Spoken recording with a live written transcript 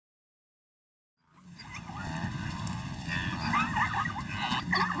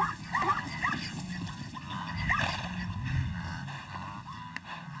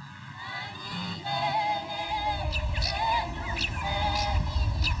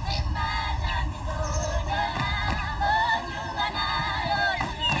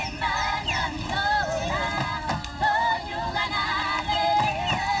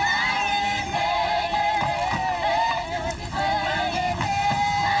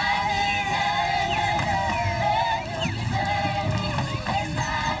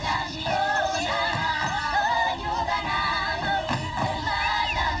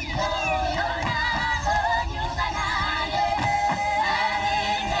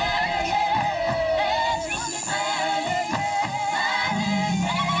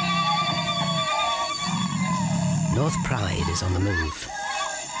pride is on the move.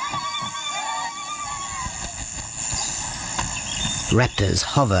 Raptors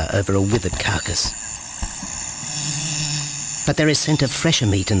hover over a withered carcass. But there is scent of fresher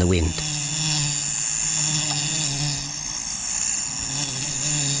meat in the wind.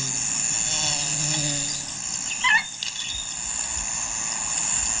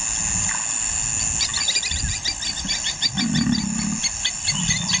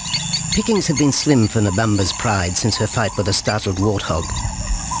 Pickings had been slim for Nabamba's pride since her fight with a startled warthog.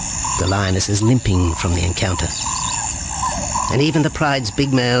 The lioness is limping from the encounter. And even the pride's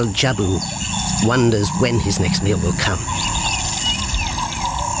big male, Jabu, wonders when his next meal will come.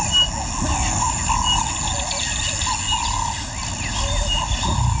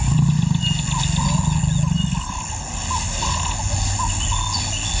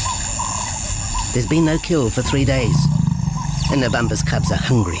 There's been no kill for 3 days, and Nabamba's cubs are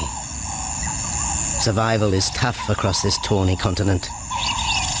hungry. Survival is tough across this tawny continent,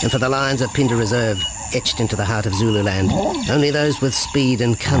 and for the lions of Pinda Reserve, etched into the heart of Zululand, only those with speed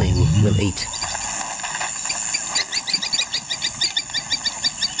and cunning will eat.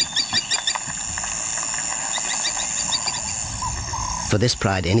 For this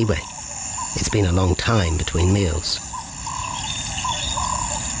pride anyway, it's been a long time between meals.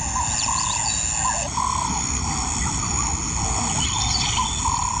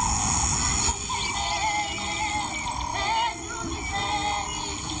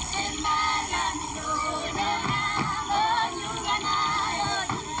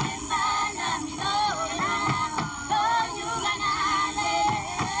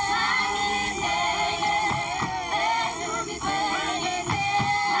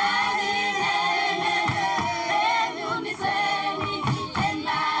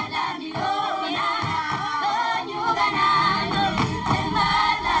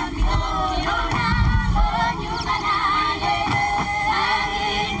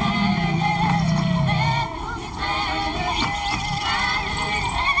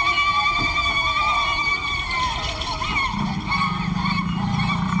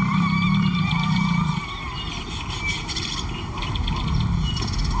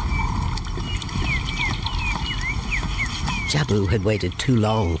 Jabu had waited too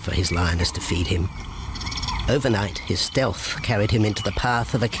long for his lioness to feed him. Overnight, his stealth carried him into the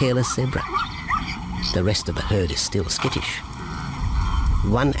path of a careless zebra. The rest of the herd is still skittish.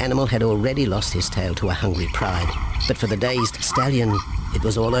 One animal had already lost his tail to a hungry pride, but for the dazed stallion, it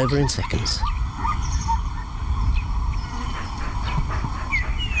was all over in seconds.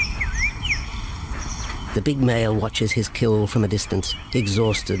 The big male watches his kill from a distance,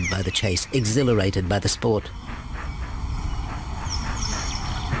 exhausted by the chase, exhilarated by the sport.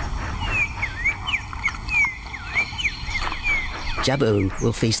 Jabu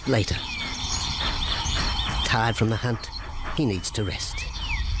will feast later. Tired from the hunt, he needs to rest.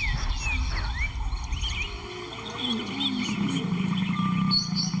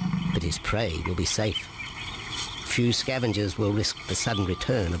 But his prey will be safe. Few scavengers will risk the sudden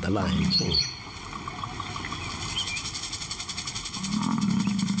return of the Lion King.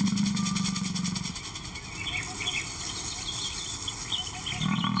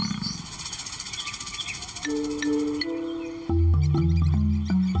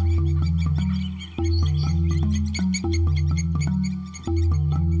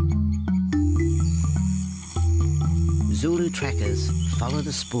 Zulu trackers follow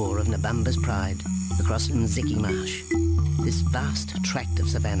the spoor of Nabamba's pride across Nziki Marsh. This vast tract of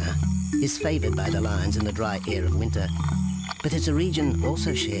savanna is favoured by the lions in the dry air of winter, but it's a region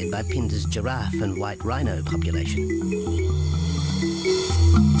also shared by Pinda's giraffe and white rhino population.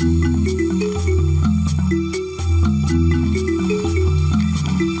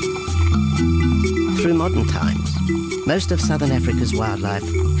 Through modern times, most of southern Africa's wildlife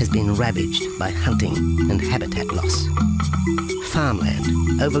has been ravaged by hunting and habitat loss. Farmland,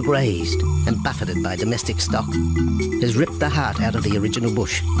 overgrazed and buffeted by domestic stock, has ripped the heart out of the original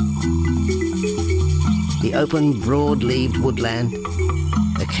bush. The open, broad-leaved woodland,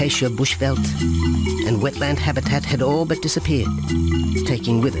 acacia bushveld, and wetland habitat had all but disappeared,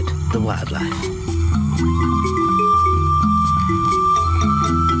 taking with it the wildlife.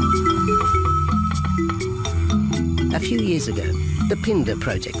 A few years ago, the Pinda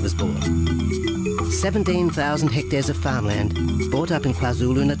project was born. 17,000 hectares of farmland bought up in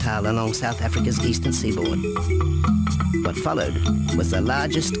KwaZulu-Natal along South Africa's eastern seaboard. What followed was the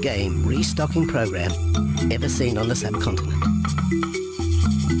largest game restocking program ever seen on the subcontinent.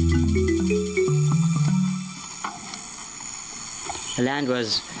 The land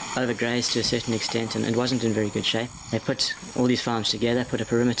was overgrazed to a certain extent and it wasn't in very good shape. They put all these farms together, put a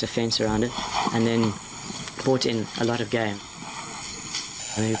perimeter fence around it, and then brought in a lot of game.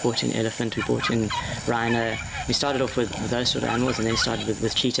 I mean, we brought in elephant, we brought in rhino. We started off with those sort of animals and then started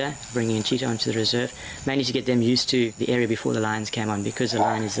with cheetah, bringing in cheetah onto the reserve, mainly to get them used to the area before the lions came on, because the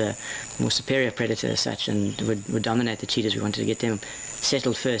lion is a more superior predator as such and would dominate the cheetahs. We wanted to get them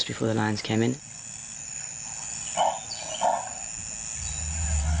settled first before the lions came in.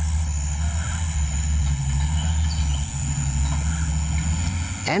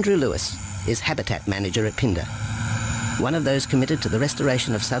 Andrew Lewis is habitat manager at Phinda, one of those committed to the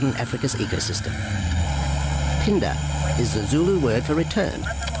restoration of southern Africa's ecosystem. Phinda is the Zulu word for return,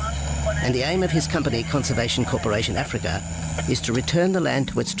 and the aim of his company, Conservation Corporation Africa, is to return the land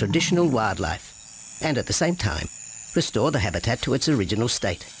to its traditional wildlife and at the same time restore the habitat to its original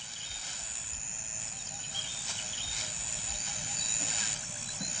state.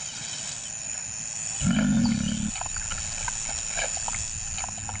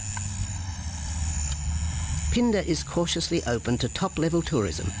 Phinda is cautiously open to top-level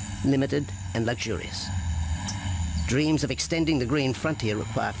tourism, limited and luxurious. Dreams of extending the green frontier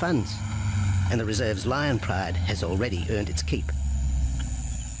require funds, and the reserve's lion pride has already earned its keep.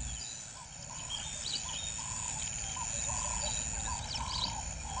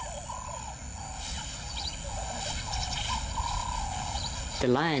 The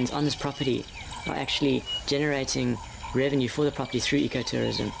lions on this property are actually generating revenue for the property through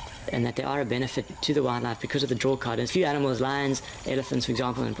ecotourism, and that they are a benefit to the wildlife because of the draw card. There's a few animals, lions, elephants, for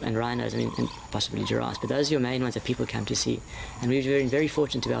example, and rhinos, I mean, and possibly giraffes, but those are your main ones that people come to see. And we've been very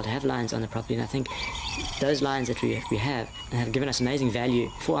fortunate to be able to have lions on the property, and I think those lions that we have given us amazing value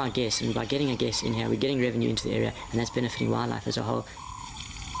for our guests, and by getting a guest in here, we're getting revenue into the area, and that's benefiting wildlife as a whole.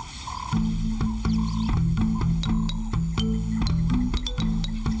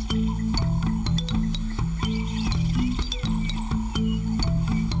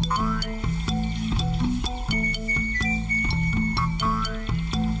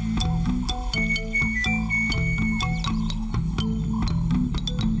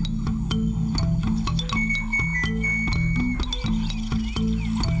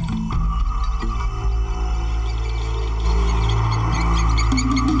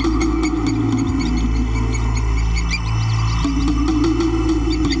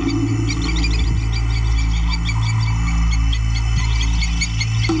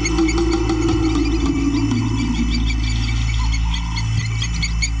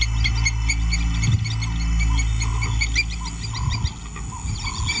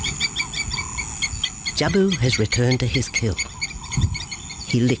 Jabu has returned to his kill.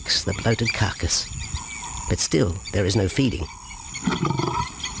 He licks the bloated carcass, but still there is no feeding.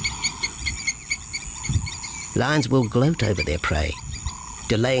 Lions will gloat over their prey,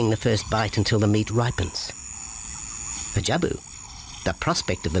 delaying the first bite until the meat ripens. For Jabu, the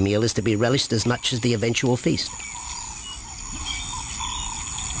prospect of the meal is to be relished as much as the eventual feast.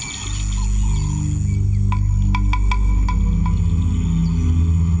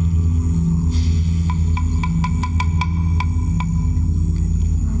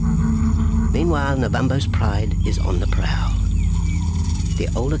 Meanwhile, Nabambo's pride is on the prowl. The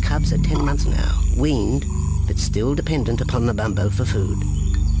older cubs are 10 months now, weaned, but still dependent upon Nabambo for food.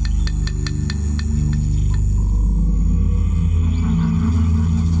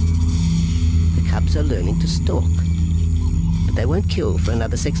 The cubs are learning to stalk, but they won't kill for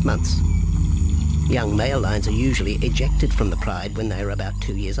another 6 months. Young male lions are usually ejected from the pride when they are about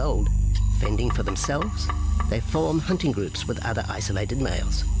 2 years old. Fending for themselves, they form hunting groups with other isolated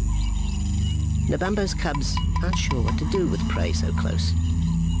males. Nabambo's cubs aren't sure what to do with prey so close,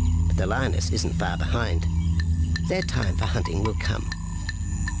 but the lioness isn't far behind. Their time for hunting will come.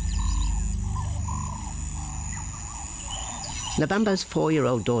 Nabambo's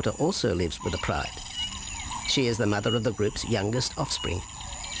 4-year-old daughter also lives with the pride. She is the mother of the group's youngest offspring,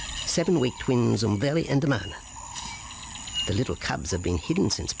 7-week twins Umveli and Damana. The little cubs have been hidden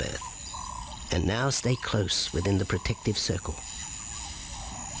since birth, and now stay close within the protective circle.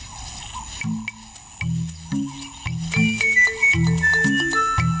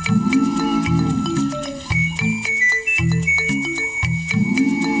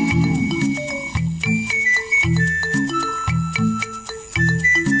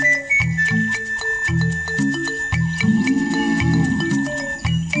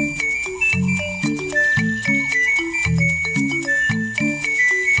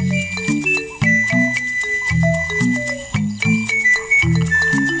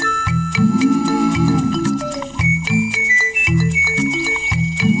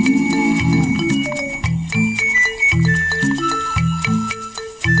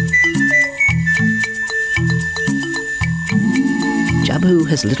 Jabu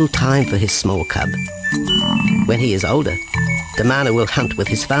has little time for his small cub. When he is older, Damana will hunt with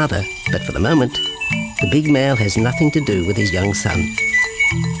his father, but for the moment, the big male has nothing to do with his young son.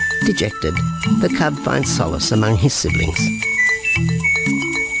 Dejected, the cub finds solace among his siblings.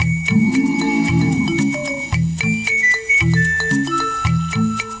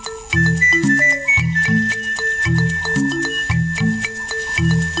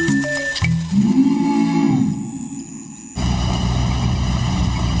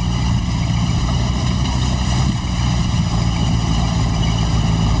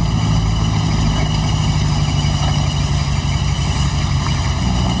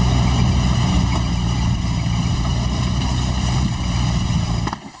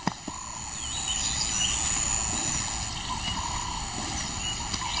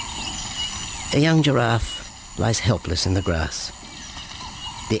 A young giraffe lies helpless in the grass.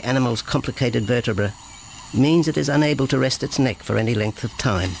 The animal's complicated vertebra means it is unable to rest its neck for any length of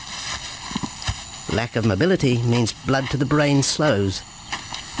time. Lack of mobility means blood to the brain slows,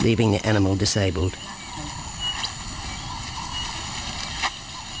 leaving the animal disabled.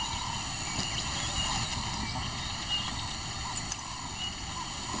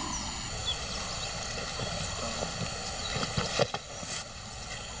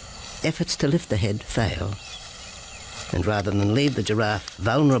 Efforts to lift the head fail, and rather than leave the giraffe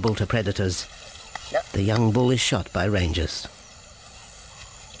vulnerable to predators, the young bull is shot by rangers.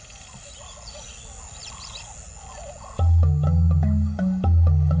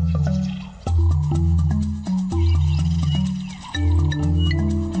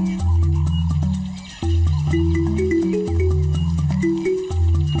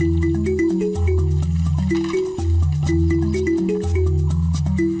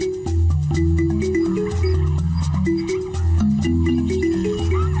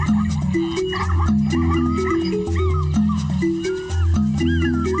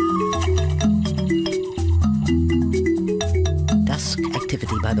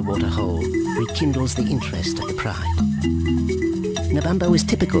 By the waterhole rekindles the interest of the pride. Nabambo is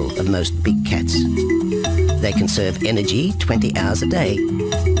typical of most big cats. They conserve energy 20 hours a day,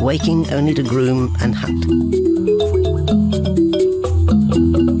 waking only to groom and hunt.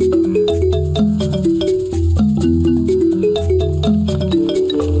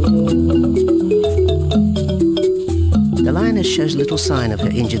 The lioness shows little sign of her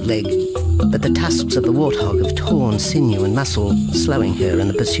injured leg, but the tusks of the warthog have torn sinew and muscle, slowing her in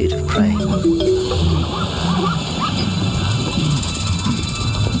the pursuit of prey.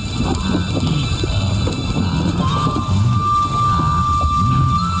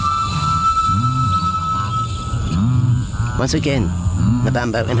 Once again,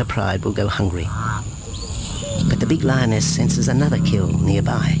 Nabambo in her pride will go hungry. But the big lioness senses another kill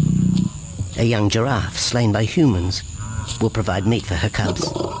nearby. A young giraffe slain by humans will provide meat for her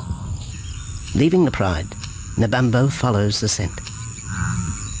cubs. Leaving the pride, Nabambo follows the scent.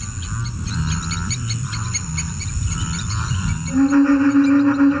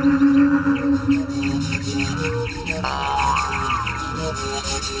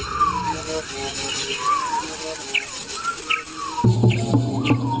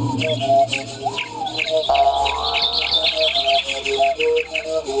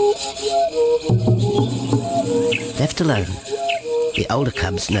 Left alone, the older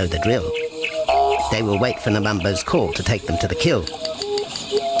cubs know the drill. They will wait for Nabambo's call to take them to the kill.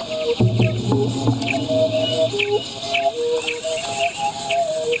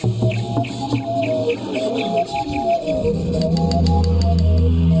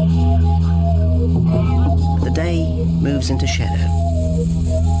 The day moves into shadow.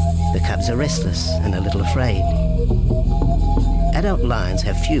 The cubs are restless and a little afraid. Adult lions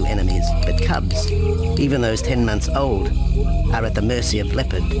have few enemies, but cubs, even those 10 months old, are at the mercy of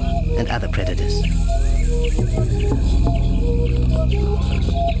leopard and other predators.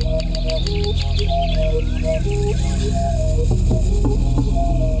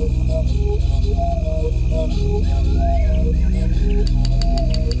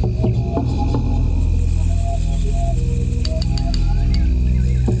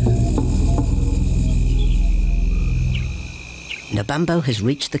 Nabambo has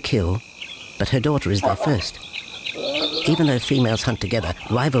reached the kill, but her daughter is there first. Even though females hunt together,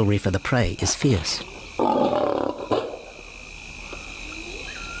 rivalry for the prey is fierce.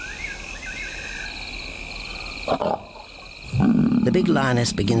 The big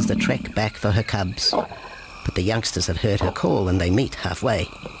lioness begins the trek back for her cubs, but the youngsters have heard her call and they meet halfway.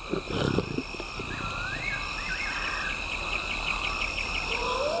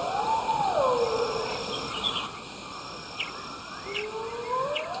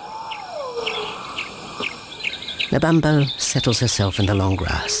 Nabambo settles herself in the long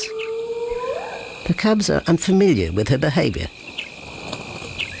grass. The cubs are unfamiliar with her behaviour.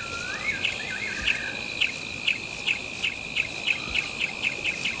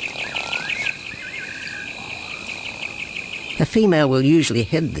 A female will usually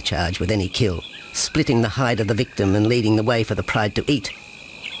head the charge with any kill, splitting the hide of the victim and leading the way for the pride to eat.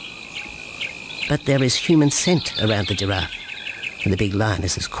 But there is human scent around the giraffe, and the big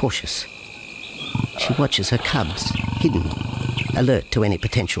lioness is cautious. She watches her cubs, hidden, alert to any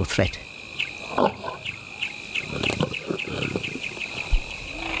potential threat.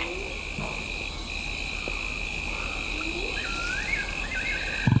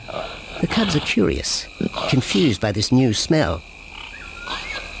 The cubs are curious, confused by this new smell.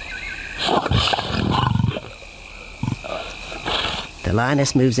 The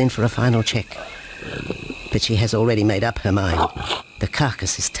lioness moves in for a final check, but she has already made up her mind. The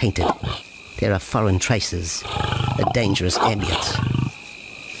carcass is tainted. There are foreign traces, a dangerous ambience.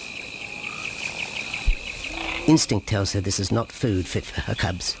 Instinct tells her this is not food fit for her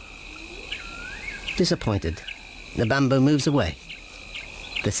cubs. Disappointed, Nabambo moves away,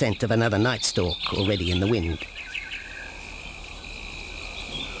 the scent of another night stalk already in the wind.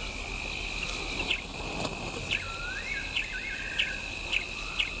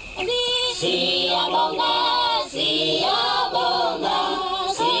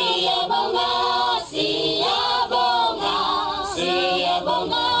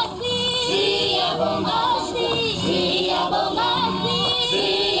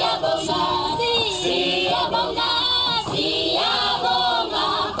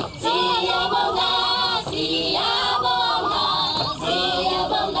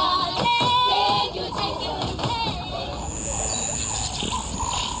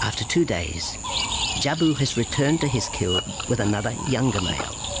 After 2 days, Jabu has returned to his kill with another younger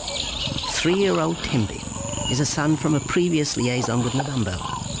male. 3-year-old Tembi is a son from a previous liaison with Nabambo,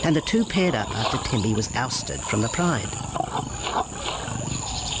 and the two paired up after Tembi was ousted from the pride.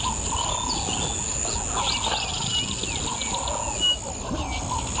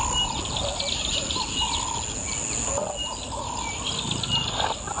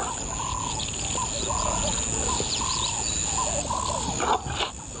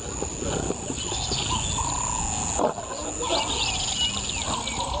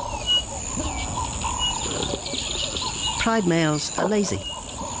 Pride males are lazy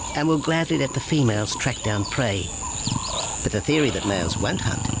and will gladly let the females track down prey. But the theory that males won't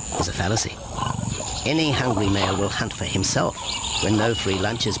hunt is a fallacy. Any hungry male will hunt for himself when no free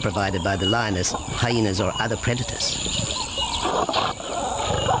lunch is provided by the lioness, hyenas or other predators.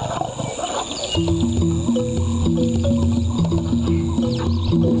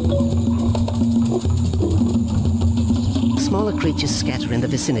 Smaller creatures scatter in the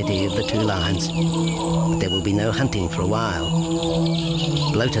vicinity of the two lions. There will be no hunting for a while.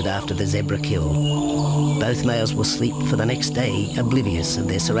 Bloated after the zebra kill, both males will sleep for the next day, oblivious of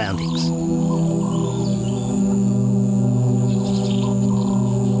their surroundings.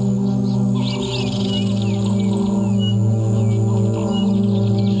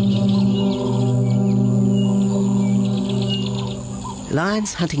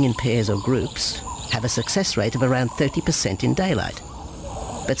 Lions hunting in pairs or groups have a success rate of around 30% in daylight,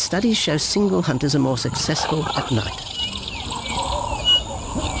 but studies show single hunters are more successful at night.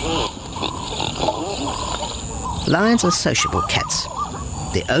 Lions are sociable cats,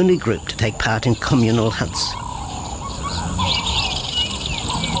 the only group to take part in communal hunts.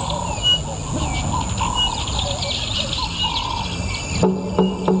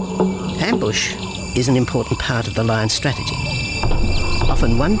 Ambush is an important part of the lion's strategy.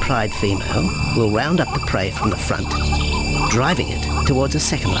 Often one pride female will round up the prey from the front, driving it towards a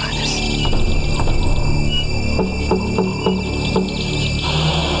second lioness.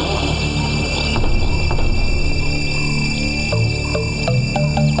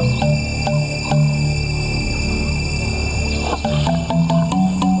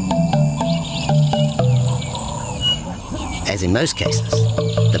 As in most cases,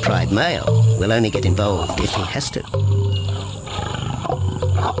 the pride male will only get involved if he has to.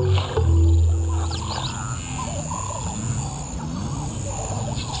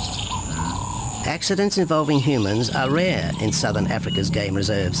 Accidents involving humans are rare in southern Africa's game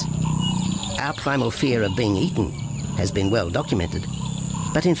reserves. Our primal fear of being eaten has been well documented,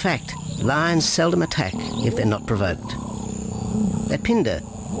 but in fact, lions seldom attack if they're not provoked. At Phinda,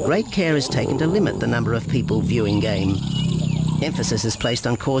 great care is taken to limit the number of people viewing game. Emphasis is placed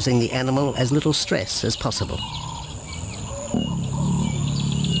on causing the animal as little stress as possible.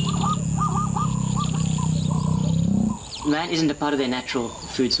 Man isn't a part of their natural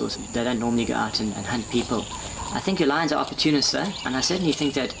food source. They don't normally go out and hunt people. I think your lions are opportunists though, and I certainly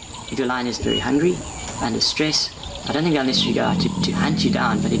think that If your lion is very hungry, under stress, I don't think they'll necessarily go out to hunt you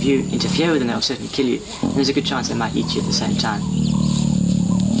down, but if you interfere with them, they'll certainly kill you. And there's a good chance they might eat you at the same time.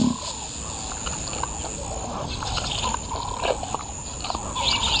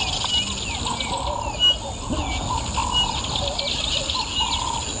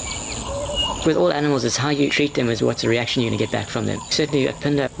 With all animals, it's how you treat them is what's the reaction you're going to get back from them. Certainly at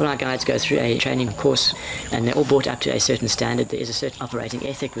Phinda, all our guides go through a training course and they're all brought up to a certain standard. There is a certain operating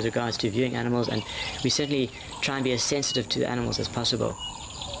ethic with regards to viewing animals, and we certainly try and be as sensitive to the animals as possible.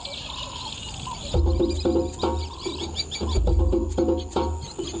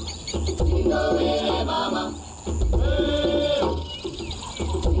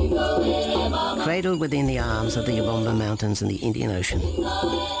 Cradled within the arms of the Ubomba Mountains and the Indian Ocean,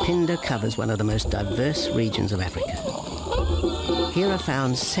 Phinda covers one of the most diverse regions of Africa. Here are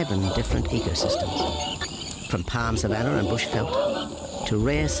found 7 different ecosystems, from palm savanna and bushveld to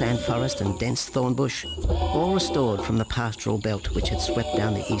rare sand forest and dense thorn bush, all restored from the pastoral belt which had swept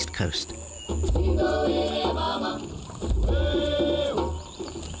down the east coast.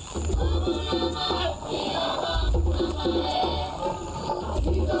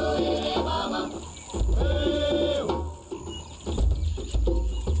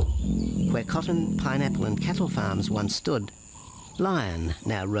 Where cotton, pineapple and cattle farms once stood, lion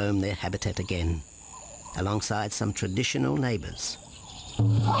now roam their habitat again, alongside some traditional neighbours.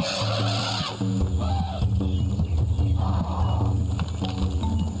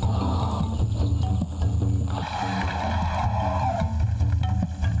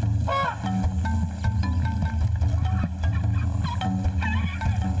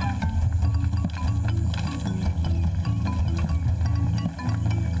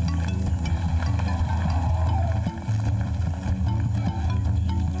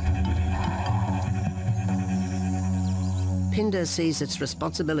 Phinda sees its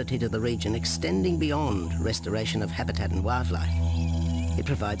responsibility to the region extending beyond restoration of habitat and wildlife. It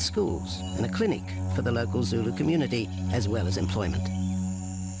provides schools and a clinic for the local Zulu community, as well as employment.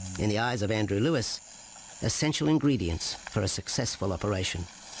 In the eyes of Andrew Lewis, essential ingredients for a successful operation.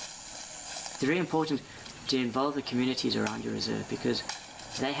 It's very important to involve the communities around your reserve because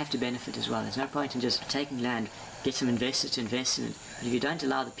they have to benefit as well. There's no point in just taking land, get some investors to invest in it, but if you don't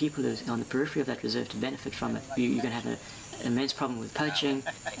allow the people who are on the periphery of that reserve to benefit from it, you're going to have an immense problem with poaching,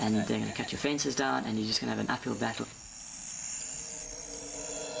 and they're going to cut your fences down, and you're just going to have an uphill battle.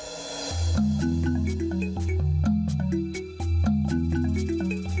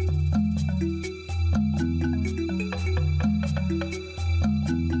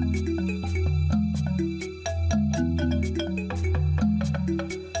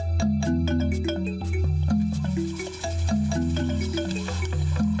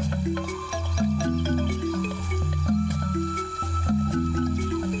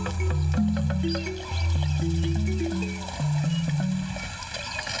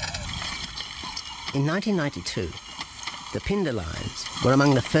 In 1992, the Phinda lions were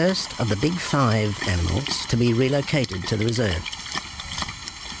among the first of the big 5 animals to be relocated to the reserve.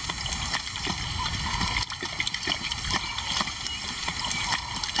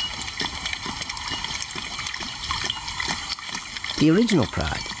 The original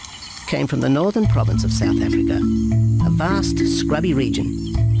pride came from the northern province of South Africa, a vast scrubby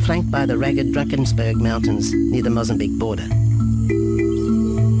region flanked by the ragged Drakensberg Mountains near the Mozambique border.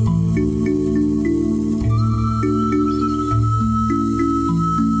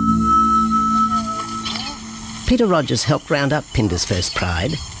 Peter Rogers helped round up Phinda's first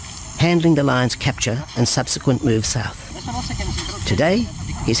pride, handling the lion's capture and subsequent move south. Today,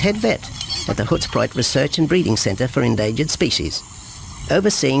 he's head vet at the Hoedspruit Research and Breeding Centre for Endangered Species,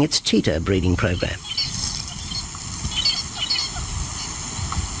 overseeing its cheetah breeding program.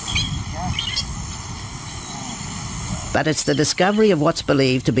 But it's the discovery of what's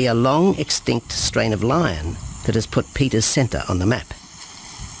believed to be a long-extinct strain of lion that has put Peter's centre on the map.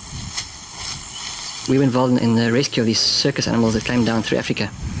 We were involved in the rescue of these circus animals that came down through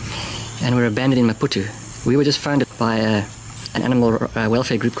Africa and were abandoned in Maputo. We were just founded by an animal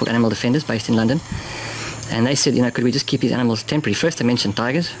welfare group called Animal Defenders based in London, and they said, could we just keep these animals temporary? First they mentioned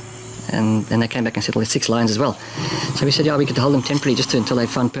tigers, and then they came back and said, well, there's 6 lions as well. So we said, yeah, we could hold them temporarily just until they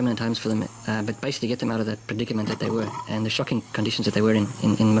found permanent homes for them, but basically get them out of the predicament that they were and the shocking conditions that they were in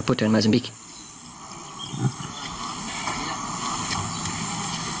Maputo and Mozambique.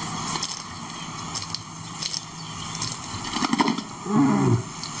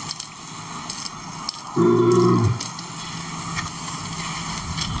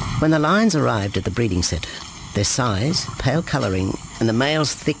 When the lions arrived at the breeding centre, their size, pale colouring and the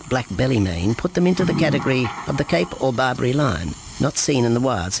male's thick black belly mane put them into the category of the Cape or Barbary lion. not seen in the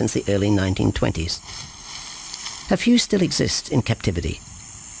wild since the early 1920s. A few still exist in captivity,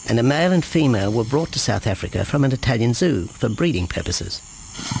 and a male and female were brought to South Africa from an Italian zoo for breeding purposes.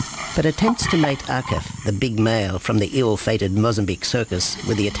 But attempts to mate Arcaf, the big male from the ill-fated Mozambique circus,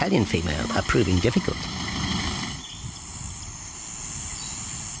 with the Italian female are proving difficult.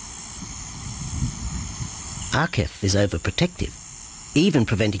 Arcaf is overprotective, even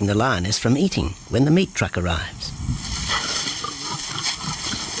preventing the lioness from eating when the meat truck arrives.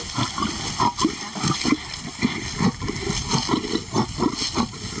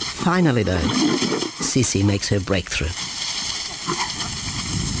 Finally, though, Sisi makes her breakthrough.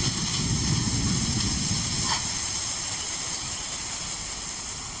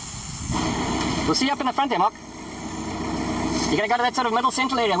 We'll see you up in the front there, Mark. You're going to go to that sort of middle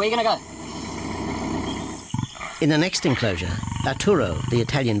central area. Where are you going to go? In the next enclosure, Arturo, the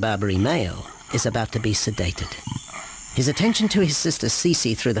Italian Barbary male, is about to be sedated. His attention to his sister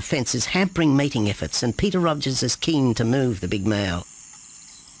Sisi through the fence is hampering mating efforts, and Peter Rogers is keen to move the big male.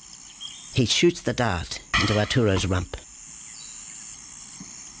 He shoots the dart into Arturo's rump.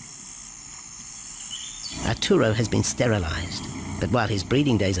 Arturo has been sterilized, but while his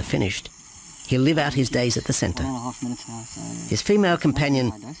breeding days are finished, he'll live out his days at the center. 1.5 minutes now, so... His female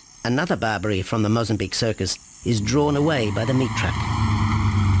companion, another Barbary from the Mozambique circus, is drawn away by the meat truck.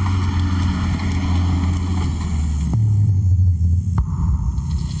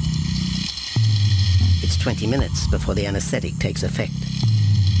 It's 20 minutes before the anesthetic takes effect.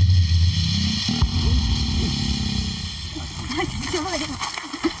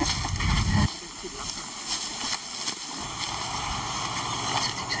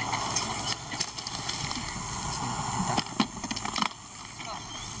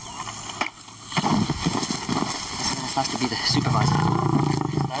 It's nice to be the supervisor.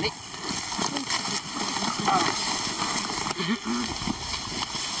 Slowly.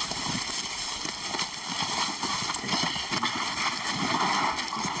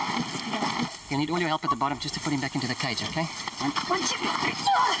 You'll need all your help at the bottom just to put him back into the cage, okay? One, two, three.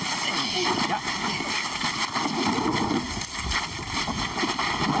 Yeah.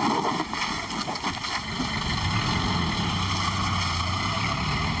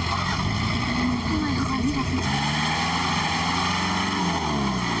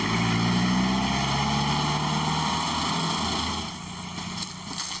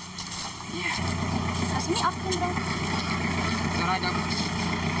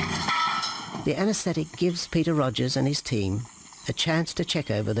 The anesthetic gives Peter Rogers and his team a chance to check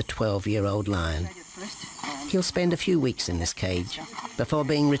over the 12-year-old lion. He'll spend a few weeks in this cage before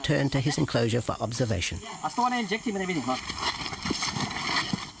being returned to his enclosure for observation. I still want to inject him and everything, Mark.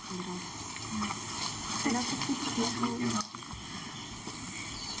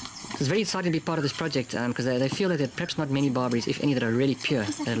 It's very exciting to be part of this project because they feel that there are perhaps not many Barbaries, if any, that are really pure,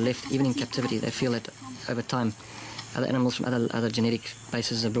 that are left even in captivity. They feel that over time other animals from other genetic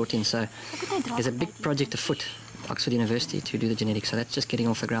bases are brought in. So there's a big project afoot at Oxford University to do the genetics. So that's just getting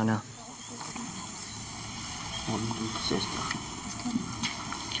off the ground now.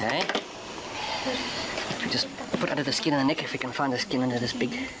 Okay. We just put under the skin and the neck if we can find the skin under this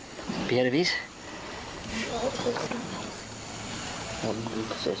big beard of his.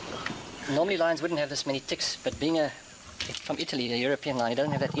 Normally lions wouldn't have this many ticks, but being from Italy, a European lion, he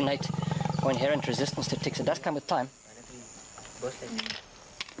doesn't have that innate or inherent resistance to ticks. It does come with time. Like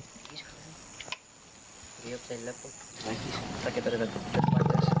a bit of a bit like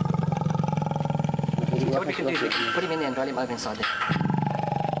this. What we can do is put him in there and roll him over inside there.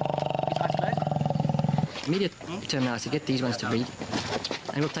 Immediate term now is to get these ones to breed.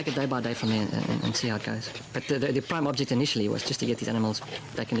 And we'll take it day by day from there and see how it goes. But the prime object initially was just to get these animals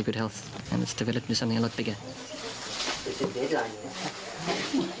back into good health, and it's developed into something a lot bigger. It's a deadline,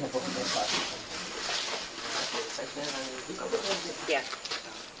 yeah.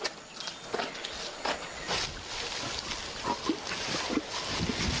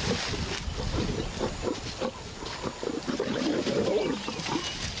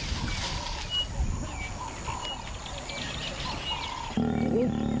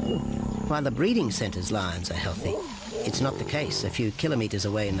 While the breeding centre's lions are healthy, it's not the case a few kilometres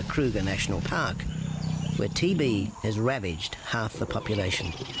away in the Kruger National Park, where TB has ravaged half the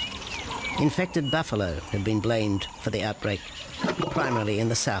population. Infected buffalo have been blamed for the outbreak, primarily in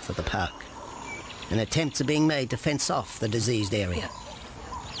the south of the park, and attempts are being made to fence off the diseased area.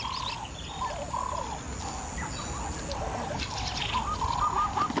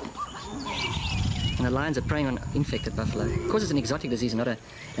 And the lions are preying on infected buffalo. Because it's an exotic disease, not an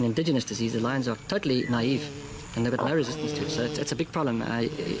indigenous disease, the lions are totally naive and they've got no resistance to it. So it's a big problem.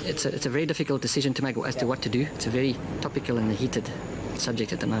 It's a very difficult decision to make as to what to do. It's a very topical and heated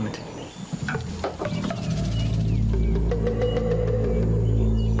subject at the moment.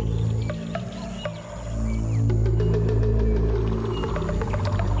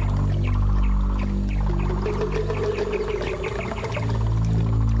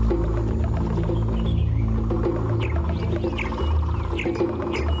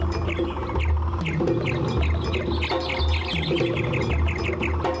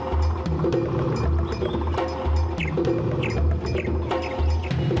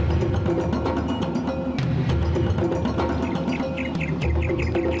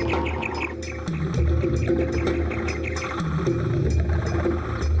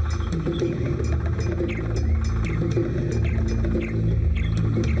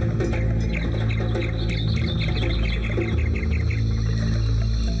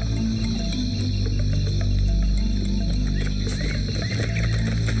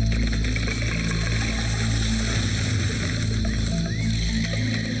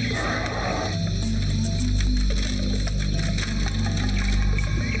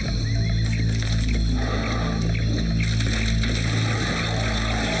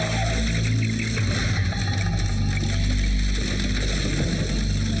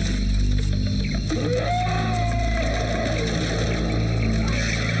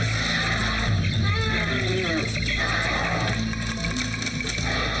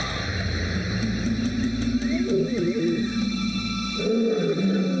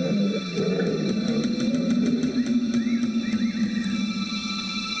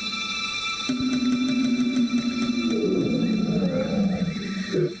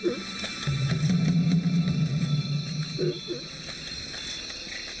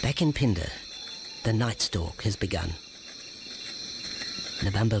 Back in Phinda, the night stalk has begun.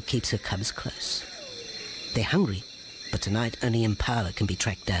 Nabambo keeps her cubs close. They're hungry, but tonight only Impala can be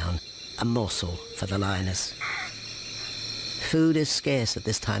tracked down, a morsel for the lioness. Food is scarce at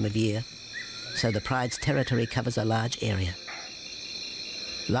this time of year, so the pride's territory covers a large area.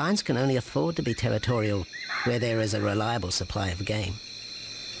 Lions can only afford to be territorial where there is a reliable supply of game.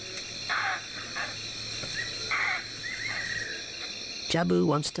 Jabu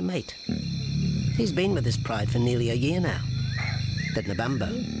wants to mate. He's been with his pride for nearly a year now. But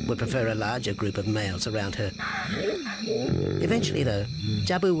Nabambo would prefer a larger group of males around her. Eventually, though,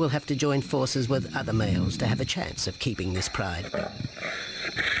 Jabu will have to join forces with other males to have a chance of keeping this pride.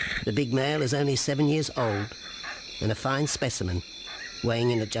 The big male is only 7 years old and a fine specimen,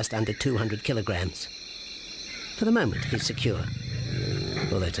 weighing in at just under 200 kilograms. For the moment, he's secure.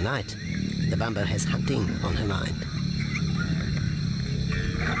 Although tonight, Nabambo has hunting on her mind.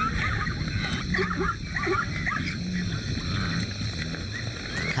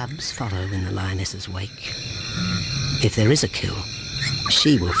 The cubs follow in the lioness's wake. If there is a kill,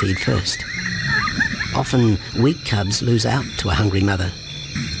 she will feed first. Often, weak cubs lose out to a hungry mother.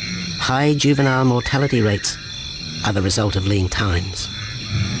 High juvenile mortality rates are the result of lean times.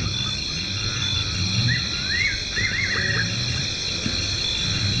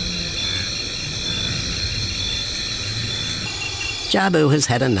 Jabu has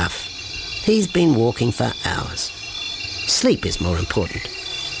had enough. He's been walking for hours. Sleep is more important.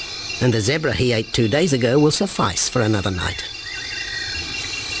 And the zebra he ate 2 days ago will suffice for another night.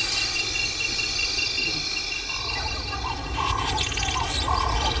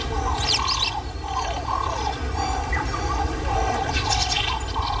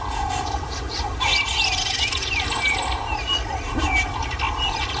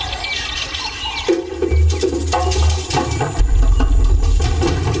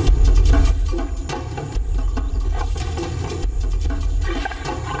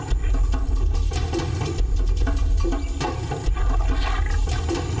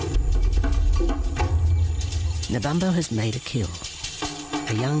 Nabambo has made a kill,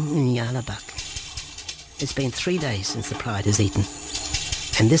 a young Nyala buck. It's been 3 days since the pride has eaten,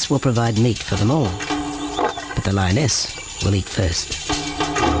 and this will provide meat for them all. But the lioness will eat first.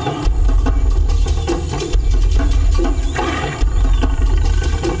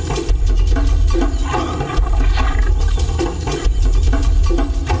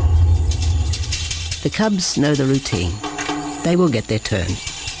 The cubs know the routine. They will get their turn.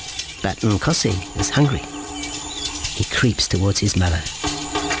 But Nkosi is hungry. He creeps towards his mother.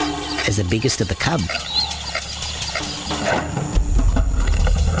 As the biggest of the cub,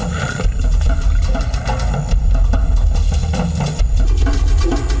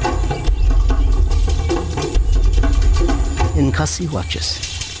 Nkosi watches.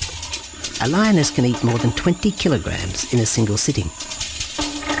 A lioness can eat more than 20 kilograms in a single sitting.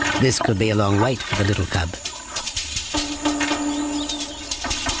 This could be a long wait for the little cub.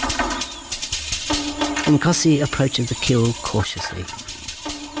 Nkosi approaches the kill cautiously.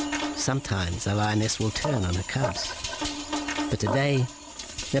 Sometimes a lioness will turn on her cubs, but today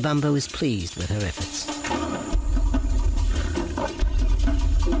Nabambo is pleased with her efforts.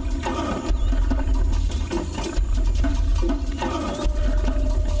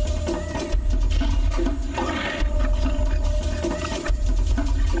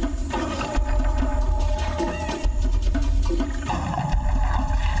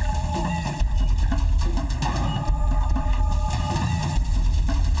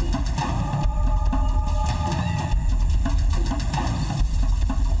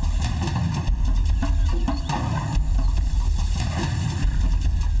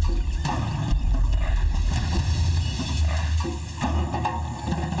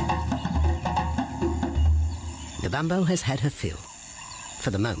 Nabambo has had her fill,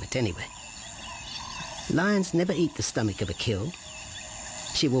 for the moment anyway. Lions never eat the stomach of a kill.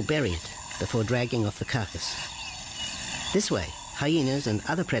 She will bury it before dragging off the carcass. This way, hyenas and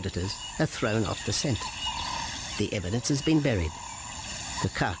other predators are thrown off the scent. The evidence has been buried. The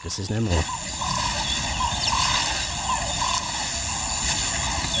carcass is no more.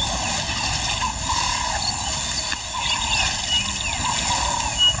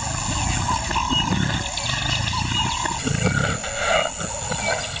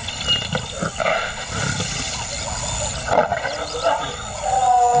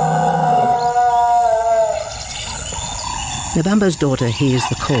 Nabambo's daughter hears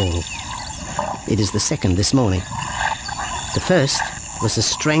the call. It is the second this morning. The first was the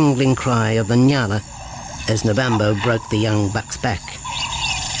strangling cry of the Nyala as Nabambo broke the young buck's back.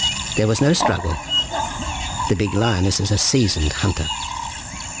 There was no struggle. The big lioness is a seasoned hunter.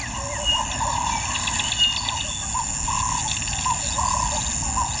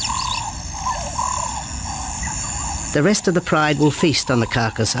 The rest of the pride will feast on the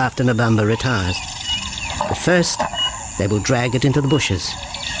carcass after Nabambo retires. But first, they will drag it into the bushes,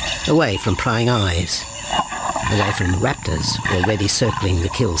 away from prying eyes, away from raptors already circling the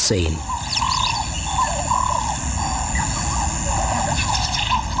kill scene.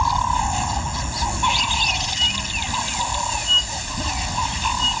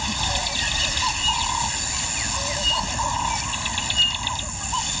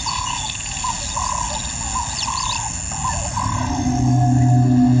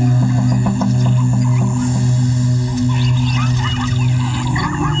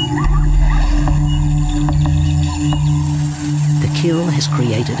 Has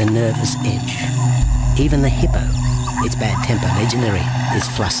created a nervous edge. Even the hippo, its bad temper legendary, is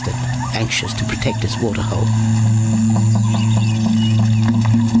flustered, anxious to protect its waterhole.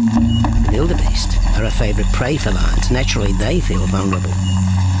 The wildebeest are a favourite prey for lions. Naturally, they feel vulnerable.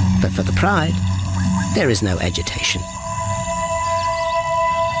 But for the pride, there is no agitation.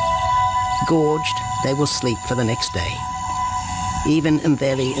 Gorged, they will sleep for the next day. Even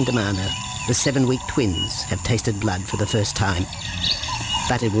Mveli and Damana, the 7-week twins, have tasted blood for the first time.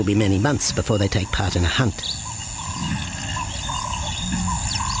 But it will be many months before they take part in a hunt.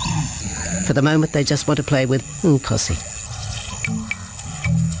 For the moment, they just want to play with Nkosi.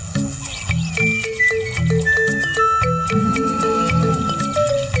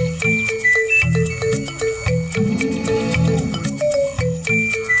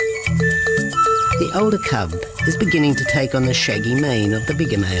 The older cub is beginning to take on the shaggy mane of the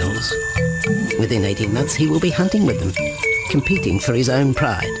bigger males. Within 18 months, he will be hunting with them, competing for his own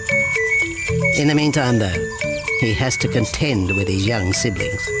pride. In the meantime, though, he has to contend with his young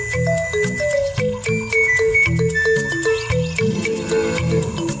siblings.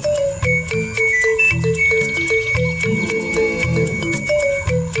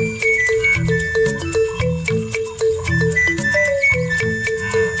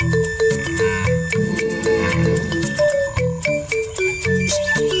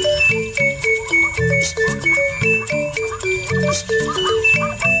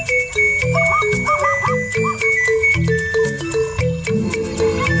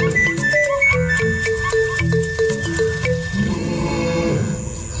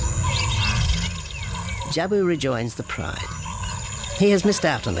 Jabu rejoins the pride. He has missed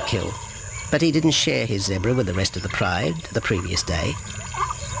out on the kill, but he didn't share his zebra with the rest of the pride the previous day.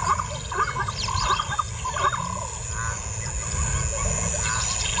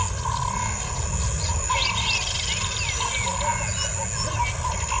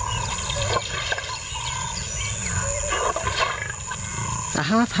 A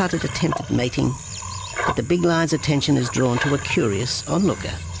half-hearted attempt at mating, but the big lion's attention is drawn to a curious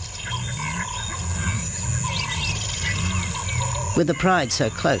onlooker. With the pride so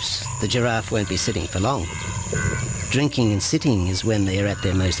close, the giraffe won't be sitting for long. Drinking and sitting is when they are at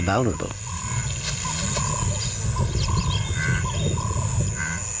their most vulnerable.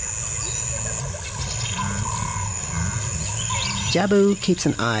 Jabu keeps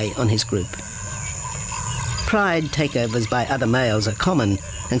an eye on his group. Pride takeovers by other males are common,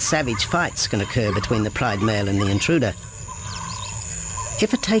 and savage fights can occur between the pride male and the intruder.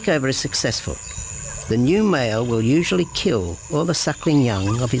 If a takeover is successful, the new male will usually kill all the suckling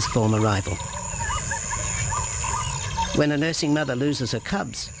young of his former rival. When a nursing mother loses her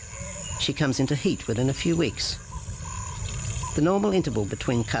cubs, she comes into heat within a few weeks. The normal interval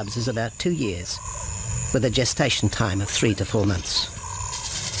between cubs is about 2 years, with a gestation time of 3 to 4 months.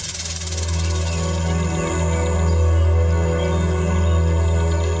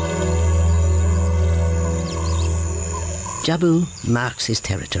 Jabu marks his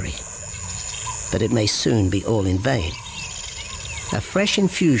territory, but it may soon be all in vain. A fresh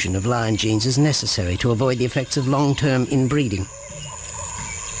infusion of lion genes is necessary to avoid the effects of long-term inbreeding.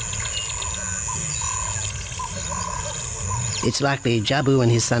 It's likely Jabu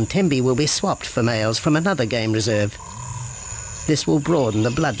and his son Tembi will be swapped for males from another game reserve. This will broaden the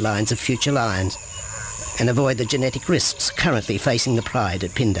bloodlines of future lions and avoid the genetic risks currently facing the pride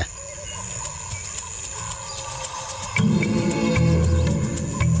at Phinda.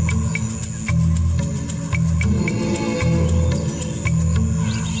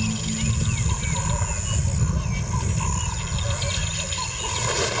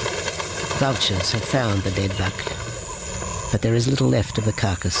 Vultures have found the dead buck, but there is little left of the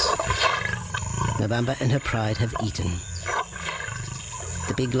carcass. Nabamba and her pride have eaten.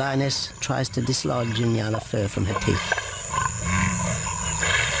 The big lioness tries to dislodge Inyala fur from her teeth.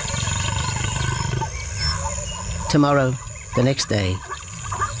 Tomorrow, the next day,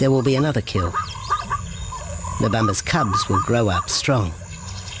 there will be another kill. Nabamba's cubs will grow up strong.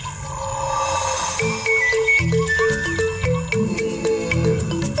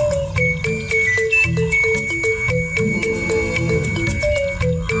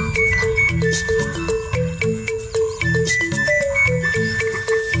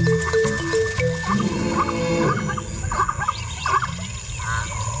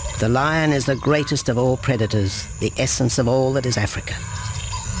 The lion is the greatest of all predators, the essence of all that is Africa.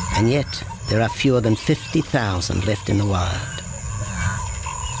 And yet, there are fewer than 50,000 left in the wild.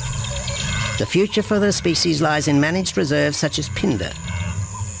 The future for the species lies in managed reserves such as Phinda.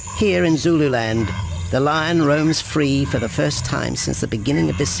 Here in Zululand, the lion roams free for the first time since the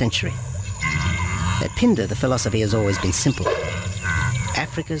beginning of this century. At Phinda, the philosophy has always been simple.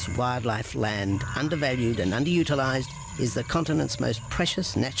 Africa's wildlife land, undervalued and underutilized, is the continent's most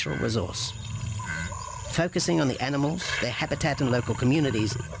precious natural resource. Focusing on the animals, their habitat and local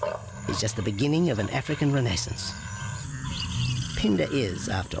communities is just the beginning of an African renaissance. Phinda is,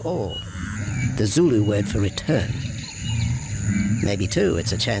 after all, the Zulu word for return. Maybe, too,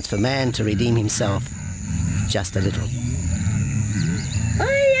 it's a chance for man to redeem himself just a little.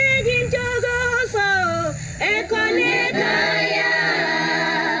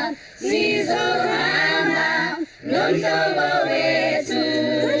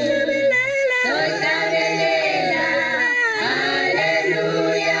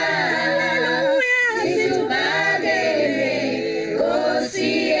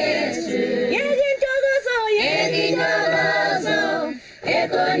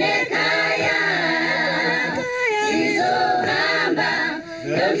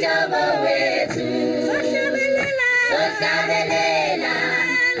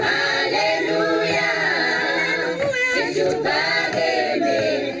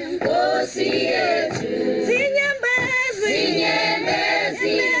 Hallelujah.